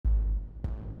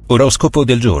Oroscopo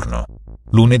del giorno.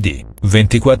 Lunedì,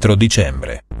 24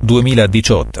 dicembre,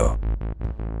 2018.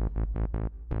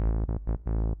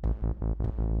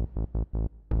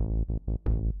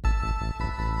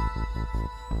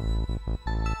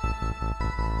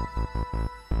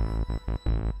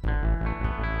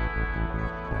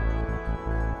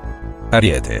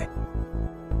 Ariete.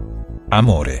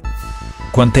 Amore.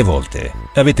 Quante volte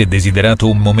avete desiderato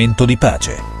un momento di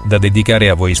pace, da dedicare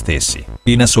a voi stessi,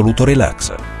 in assoluto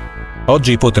relax?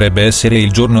 Oggi potrebbe essere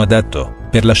il giorno adatto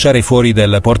per lasciare fuori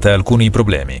dalla porta alcuni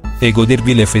problemi e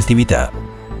godervi le festività.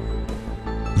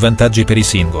 Vantaggi per i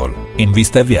single, in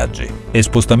vista viaggi e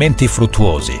spostamenti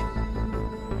fruttuosi.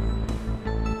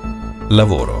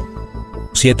 Lavoro.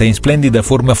 Siete in splendida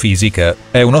forma fisica,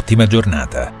 è un'ottima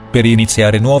giornata per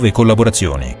iniziare nuove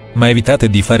collaborazioni, ma evitate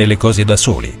di fare le cose da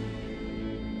soli.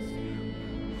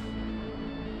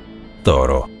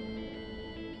 Toro.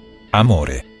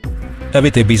 Amore.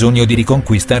 Avete bisogno di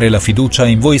riconquistare la fiducia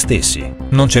in voi stessi,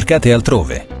 non cercate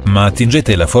altrove, ma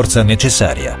attingete la forza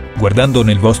necessaria, guardando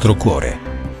nel vostro cuore.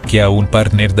 Chi ha un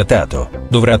partner datato,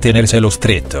 dovrà tenerselo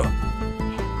stretto.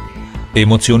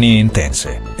 Emozioni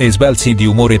intense e sbalzi di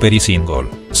umore per i single,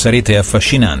 sarete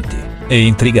affascinanti e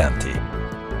intriganti.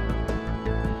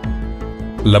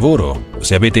 Lavoro,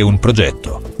 se avete un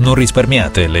progetto, non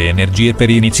risparmiate le energie per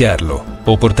iniziarlo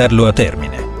o portarlo a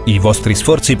termine, i vostri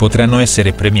sforzi potranno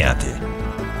essere premiati.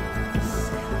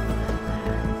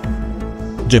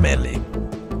 Gemelli.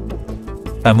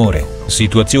 Amore,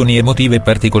 situazioni emotive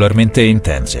particolarmente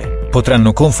intense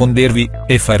potranno confondervi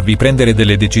e farvi prendere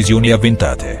delle decisioni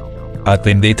avventate.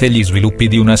 Attendete gli sviluppi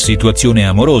di una situazione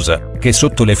amorosa che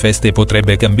sotto le feste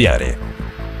potrebbe cambiare.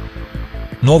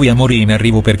 Nuovi amori in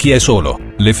arrivo per chi è solo,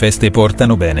 le feste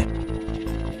portano bene.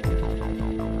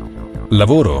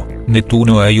 Lavoro,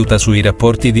 Nettuno aiuta sui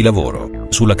rapporti di lavoro,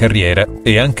 sulla carriera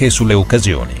e anche sulle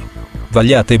occasioni.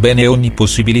 Vagliate bene ogni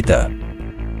possibilità.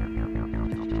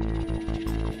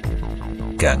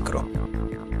 Cancro.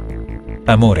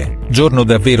 Amore, giorno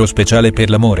davvero speciale per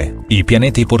l'amore, i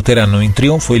pianeti porteranno in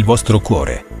trionfo il vostro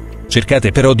cuore.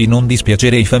 Cercate però di non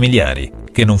dispiacere i familiari,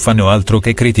 che non fanno altro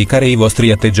che criticare i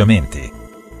vostri atteggiamenti.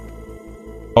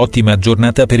 Ottima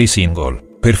giornata per i single,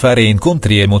 per fare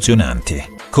incontri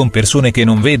emozionanti, con persone che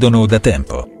non vedono da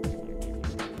tempo.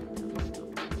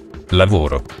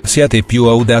 Lavoro, siate più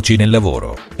audaci nel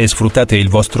lavoro, e sfruttate il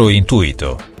vostro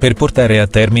intuito, per portare a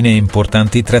termine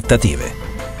importanti trattative.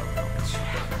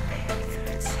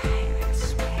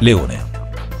 Leone.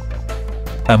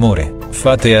 Amore,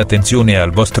 fate attenzione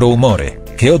al vostro umore,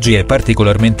 che oggi è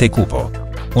particolarmente cupo.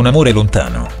 Un amore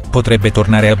lontano potrebbe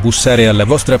tornare a bussare alla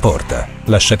vostra porta,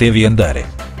 lasciatevi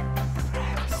andare.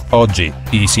 Oggi,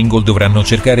 i single dovranno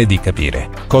cercare di capire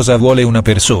cosa vuole una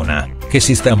persona che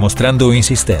si sta mostrando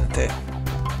insistente.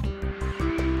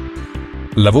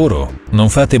 Lavoro, non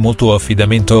fate molto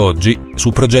affidamento oggi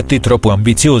su progetti troppo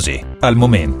ambiziosi, al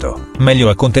momento, meglio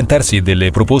accontentarsi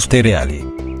delle proposte reali.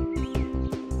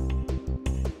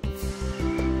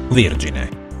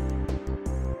 Vergine.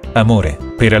 Amore,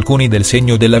 per alcuni del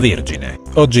segno della Vergine,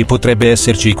 oggi potrebbe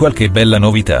esserci qualche bella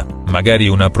novità, magari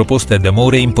una proposta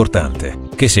d'amore importante,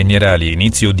 che segnerà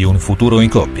l'inizio di un futuro in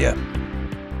coppia.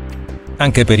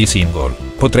 Anche per i single,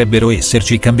 potrebbero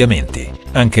esserci cambiamenti,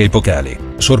 anche epocali,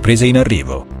 sorprese in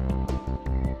arrivo.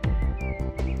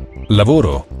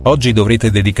 Lavoro, oggi dovrete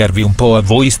dedicarvi un po' a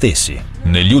voi stessi,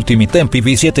 negli ultimi tempi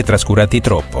vi siete trascurati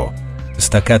troppo.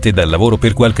 Staccate dal lavoro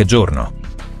per qualche giorno.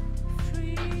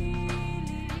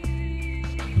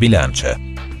 Bilancia.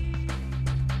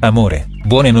 Amore,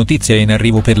 buone notizie in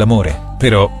arrivo per l'amore,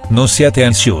 però non siate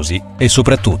ansiosi e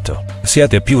soprattutto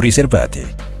siate più riservati.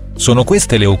 Sono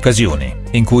queste le occasioni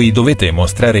in cui dovete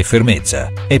mostrare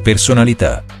fermezza e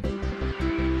personalità.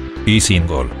 I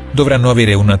single dovranno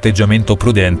avere un atteggiamento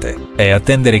prudente e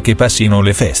attendere che passino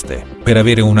le feste per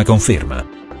avere una conferma.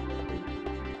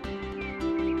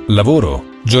 Lavoro,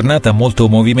 giornata molto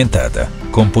movimentata,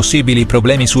 con possibili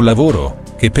problemi sul lavoro,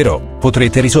 che però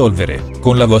potrete risolvere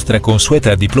con la vostra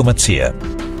consueta diplomazia.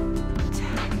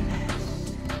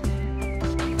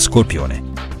 Scorpione.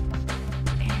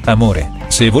 Amore,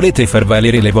 se volete far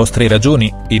valere le vostre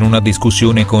ragioni in una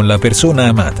discussione con la persona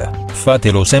amata,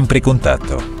 fatelo sempre con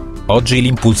tatto. Oggi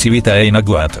l'impulsività è in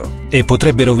agguato e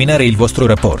potrebbe rovinare il vostro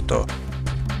rapporto.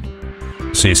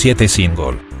 Se siete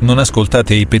single, non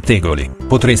ascoltate i pettegoli,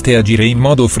 potreste agire in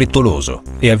modo frettoloso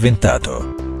e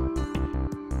avventato.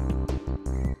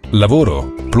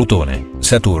 Lavoro, Plutone,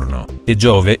 Saturno e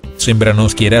Giove sembrano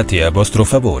schierati a vostro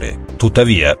favore,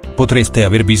 tuttavia potreste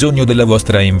aver bisogno della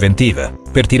vostra inventiva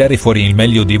per tirare fuori il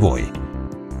meglio di voi.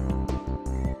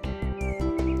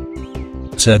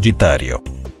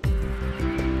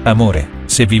 Amore,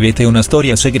 se vivete una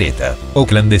storia segreta o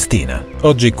clandestina,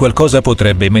 oggi qualcosa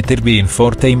potrebbe mettervi in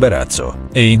forte imbarazzo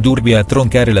e indurvi a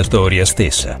troncare la storia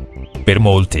stessa. Per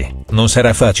molti, non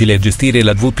sarà facile gestire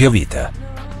la doppia vita.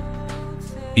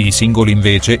 I singoli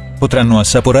invece potranno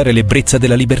assaporare l'ebbrezza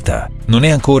della libertà, non è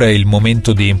ancora il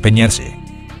momento di impegnarsi.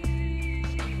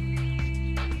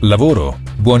 Lavoro,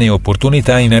 buone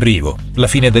opportunità in arrivo, la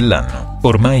fine dell'anno,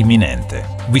 ormai imminente,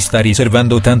 vi sta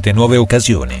riservando tante nuove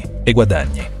occasioni e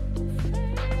guadagni.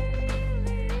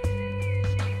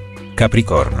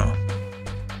 Capricorno.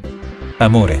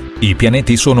 Amore, i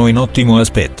pianeti sono in ottimo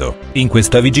aspetto, in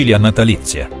questa vigilia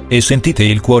natalizia, e sentite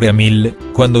il cuore a 1000,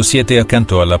 quando siete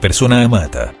accanto alla persona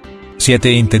amata. Siete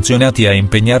intenzionati a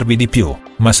impegnarvi di più,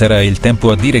 ma sarà il tempo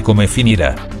a dire come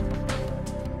finirà.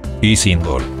 I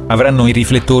single avranno i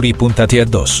riflettori puntati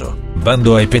addosso,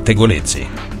 bando ai pettegolezzi.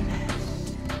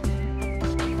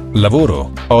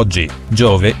 Lavoro, oggi,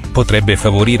 Giove, potrebbe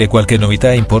favorire qualche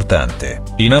novità importante,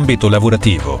 in ambito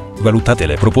lavorativo, valutate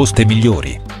le proposte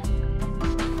migliori.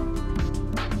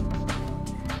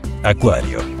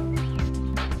 Acquario.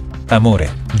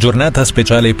 Amore, giornata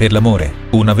speciale per l'amore,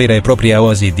 una vera e propria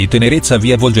oasi di tenerezza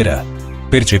vi avvolgerà.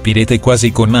 Percepirete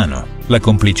quasi con mano la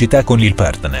complicità con il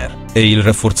partner e il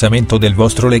rafforzamento del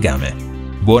vostro legame.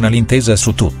 Buona l'intesa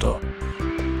su tutto.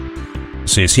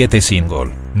 Se siete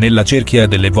single, nella cerchia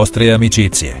delle vostre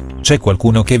amicizie, c'è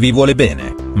qualcuno che vi vuole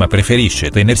bene, ma preferisce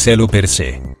tenerselo per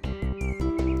sé.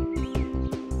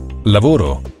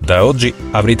 Lavoro, da oggi,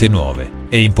 avrete nuove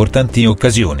e importanti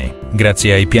occasioni,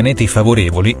 grazie ai pianeti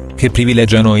favorevoli, che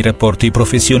privilegiano i rapporti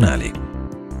professionali.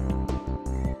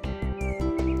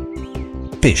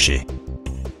 Pesci.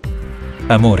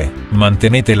 Amore,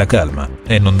 mantenete la calma,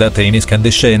 e non date in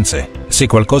escandescenze, se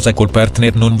qualcosa col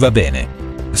partner non va bene.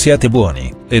 Siate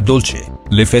buoni e dolci,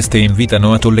 le feste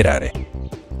invitano a tollerare.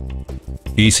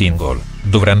 I single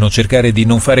dovranno cercare di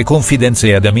non fare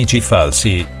confidenze ad amici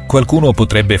falsi, qualcuno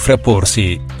potrebbe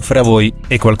frapporsi fra voi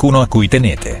e qualcuno a cui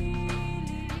tenete.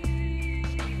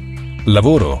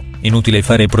 Lavoro, inutile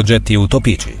fare progetti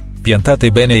utopici,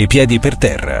 piantate bene i piedi per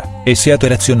terra, e siate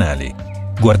razionali.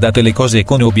 Guardate le cose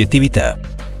con obiettività.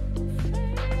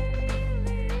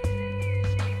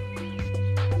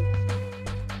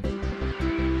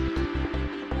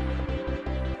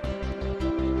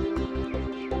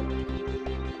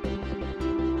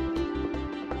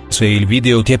 Se il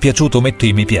video ti è piaciuto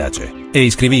metti mi piace, e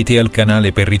iscriviti al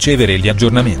canale per ricevere gli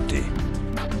aggiornamenti.